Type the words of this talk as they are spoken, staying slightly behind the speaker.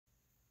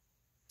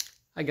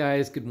Hi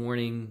guys, good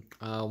morning.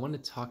 I want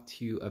to talk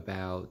to you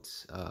about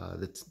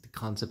the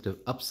concept of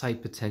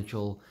upside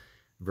potential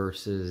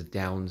versus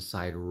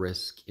downside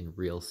risk in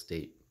real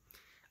estate.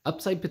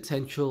 Upside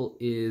potential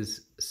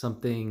is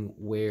something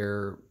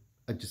where,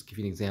 I'll just give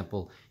you an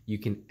example, you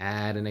can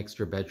add an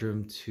extra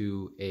bedroom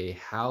to a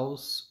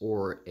house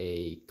or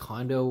a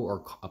condo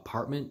or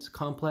apartment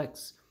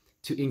complex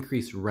to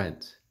increase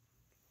rent.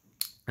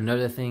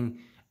 Another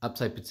thing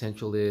upside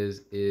potential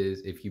is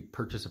if you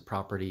purchase a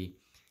property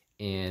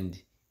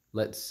and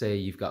let's say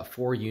you've got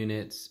 4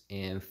 units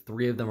and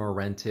 3 of them are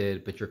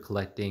rented, but you're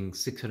collecting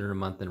 600 a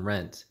month in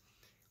rent,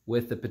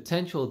 with the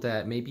potential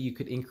that maybe you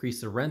could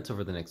increase the rent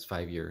over the next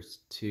 5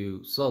 years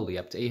to slowly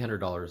up to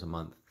 $800 a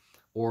month.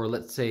 Or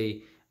let's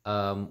say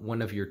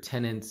one of your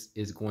tenants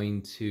is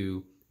going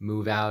to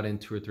move out in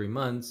 2 or 3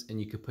 months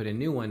and you could put a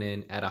new one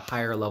in at a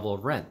higher level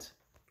of rent.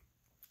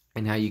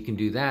 And how you can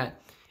do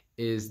that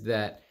is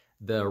that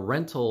the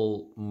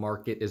rental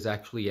market is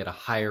actually at a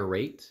higher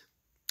rate.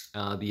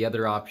 The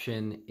other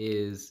option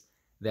is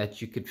that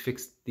you could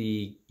fix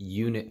the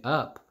unit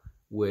up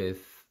with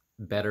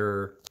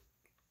better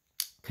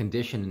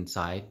condition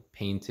inside,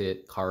 paint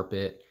it,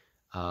 carpet,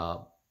 uh,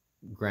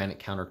 granite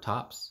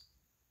countertops,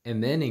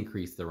 and then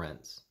increase the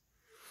rents.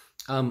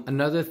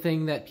 Another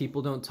thing that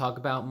people don't talk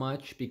about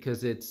much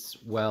because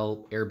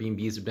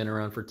Airbnbs have been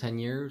around for 10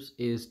 years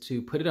is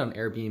to put it on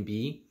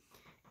Airbnb.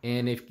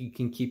 And if you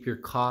can keep your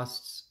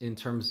costs in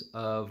terms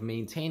of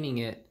maintaining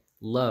it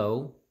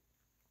low,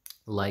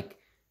 like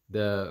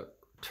the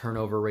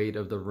turnover rate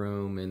of the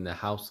room and the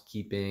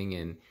housekeeping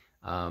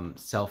and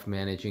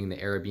self-managing the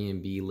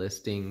Airbnb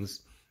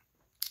listings,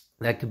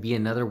 that could be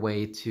another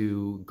way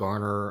to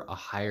garner a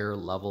higher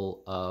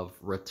level of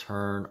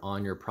return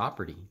on your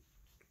property.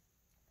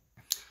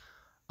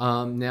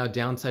 Now,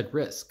 downside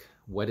risk.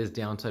 What is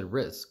downside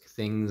risk?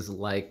 Things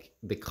like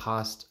the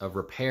cost of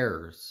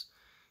repairs.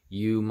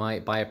 You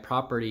might buy a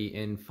property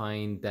and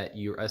find that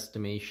your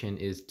estimation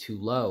is too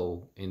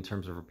low in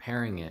terms of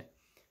repairing it.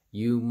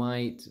 You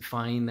might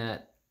find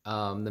that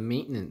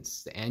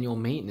the annual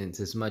maintenance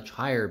is much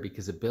higher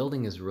because the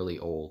building is really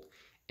old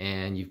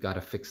and you've got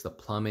to fix the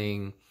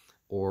plumbing.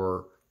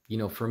 Or,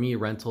 for me,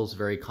 rentals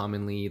very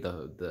commonly,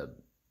 the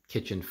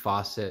kitchen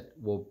faucet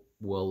will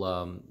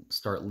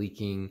start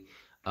leaking.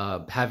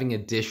 Having a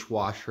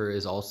dishwasher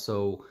is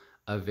also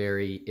a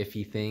very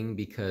iffy thing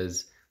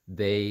because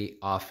they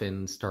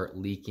often start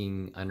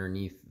leaking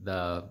underneath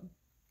the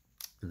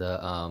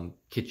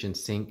kitchen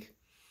sink,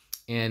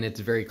 and it's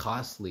very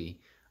costly.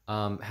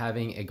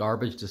 Having a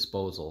garbage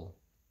disposal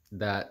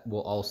that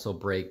will also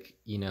break,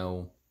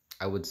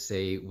 I would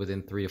say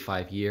within 3 to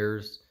 5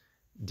 years.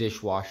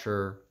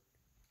 Dishwasher,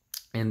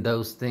 and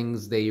those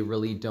things, they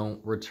really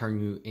don't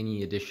return you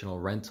any additional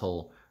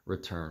rental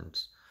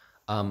returns.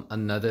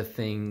 Another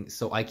thing,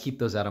 so I keep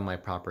those out of my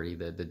property,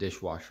 the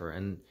dishwasher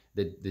and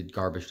the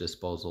garbage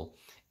disposal.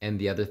 And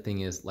the other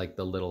thing is like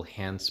the little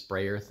hand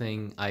sprayer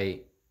thing.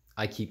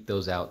 I keep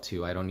those out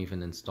too. I don't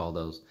even install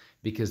those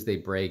because they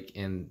break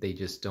and they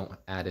just don't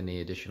add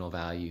any additional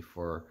value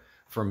for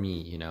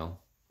me.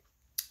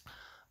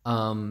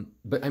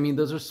 But I mean,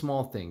 those are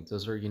small things.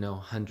 Those are,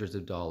 hundreds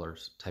of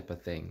dollars type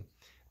of thing.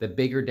 The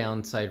bigger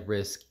downside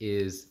risk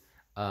is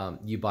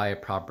you buy a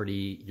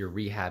property, you're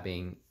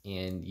rehabbing,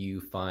 and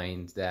you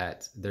find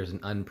that there's an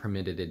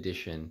unpermitted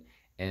addition,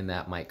 and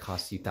that might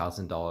cost you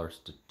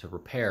 $1,000 to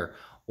repair.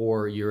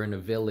 Or you're in a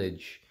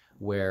village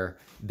where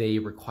they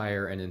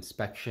require an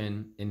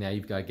inspection, and now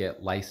you've got to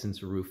get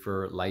licensed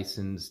roofer,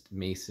 licensed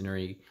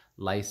masonry,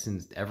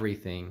 licensed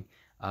everything.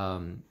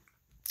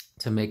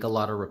 To make a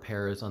lot of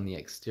repairs on the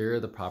exterior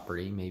of the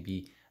property,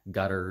 maybe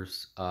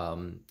gutters,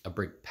 a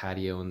brick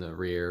patio in the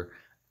rear,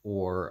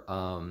 or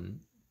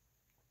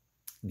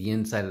the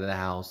inside of the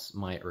house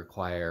might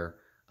require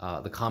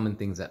the common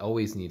things that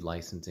always need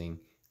licensing,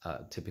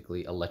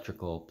 typically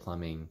electrical,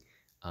 plumbing,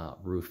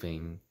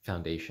 roofing,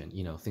 foundation,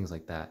 things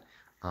like that.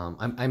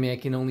 I mean, I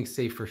can only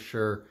say for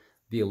sure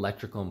the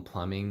electrical and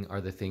plumbing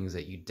are the things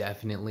that you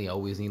definitely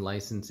always need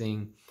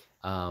licensing,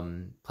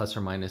 plus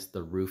or minus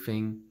the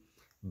roofing.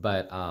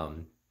 But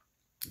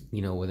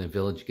when a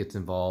village gets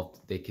involved,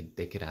 they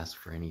could ask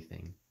for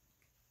anything.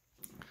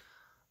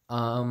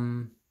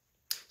 Um,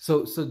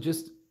 so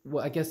just,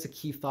 well, I guess the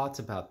key thoughts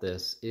about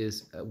this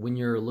is when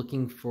you're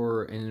looking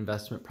for an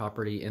investment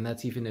property, and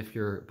that's even if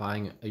you're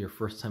buying your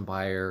first time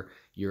buyer,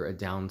 you're a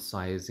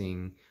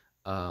downsizing,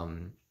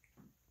 um,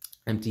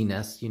 empty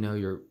nest,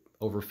 you're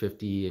over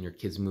 50 and your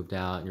kids moved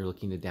out and you're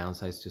looking to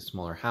downsize to a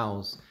smaller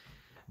house.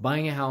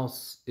 Buying a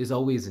house is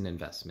always an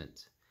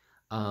investment.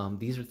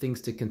 These are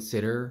things to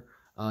consider.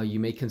 You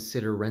may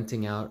consider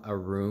renting out a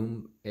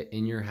room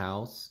in your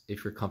house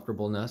if you're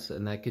comfortable enough,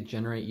 and that could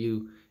generate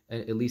you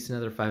at least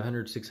another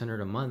 500,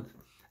 600 a month.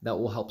 That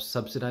will help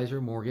subsidize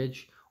your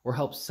mortgage or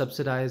help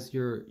subsidize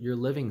your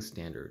living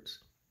standards.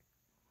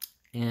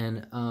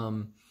 And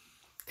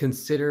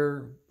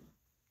consider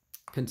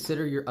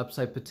consider your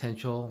upside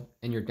potential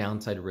and your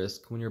downside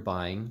risk when you're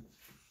buying.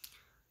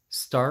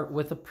 Start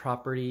with a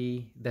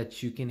property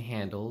that you can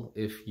handle.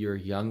 If you're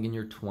young in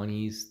your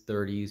 20s,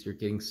 30s, you're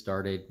getting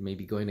started,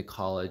 maybe going to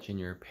college and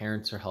your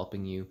parents are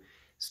helping you,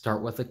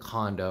 start with a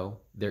condo.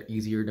 They're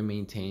easier to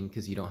maintain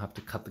because you don't have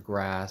to cut the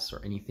grass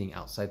or anything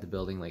outside the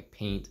building like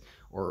paint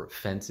or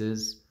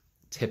fences.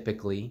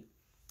 Typically,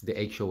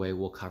 the HOA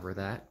will cover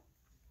that.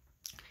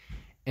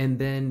 And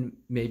then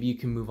maybe you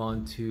can move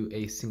on to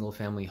a single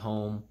family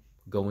home,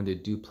 go into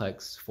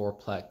duplex,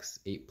 fourplex,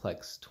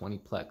 eightplex,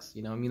 20plex.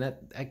 I mean,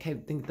 that I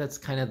think that's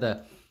kind of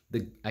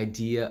the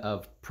idea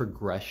of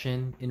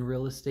progression in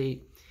real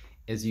estate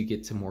as you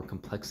get to more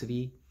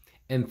complexity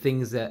and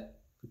things that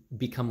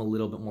become a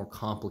little bit more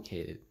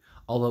complicated.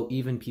 Although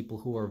even people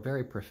who are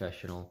very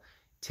professional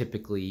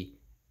typically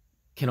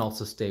can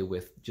also stay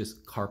with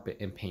just carpet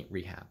and paint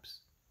rehabs.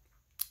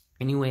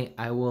 Anyway,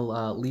 I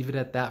will leave it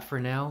at that for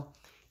now.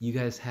 You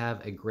guys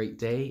have a great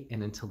day,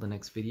 and until the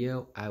next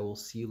video, I will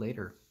see you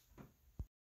later.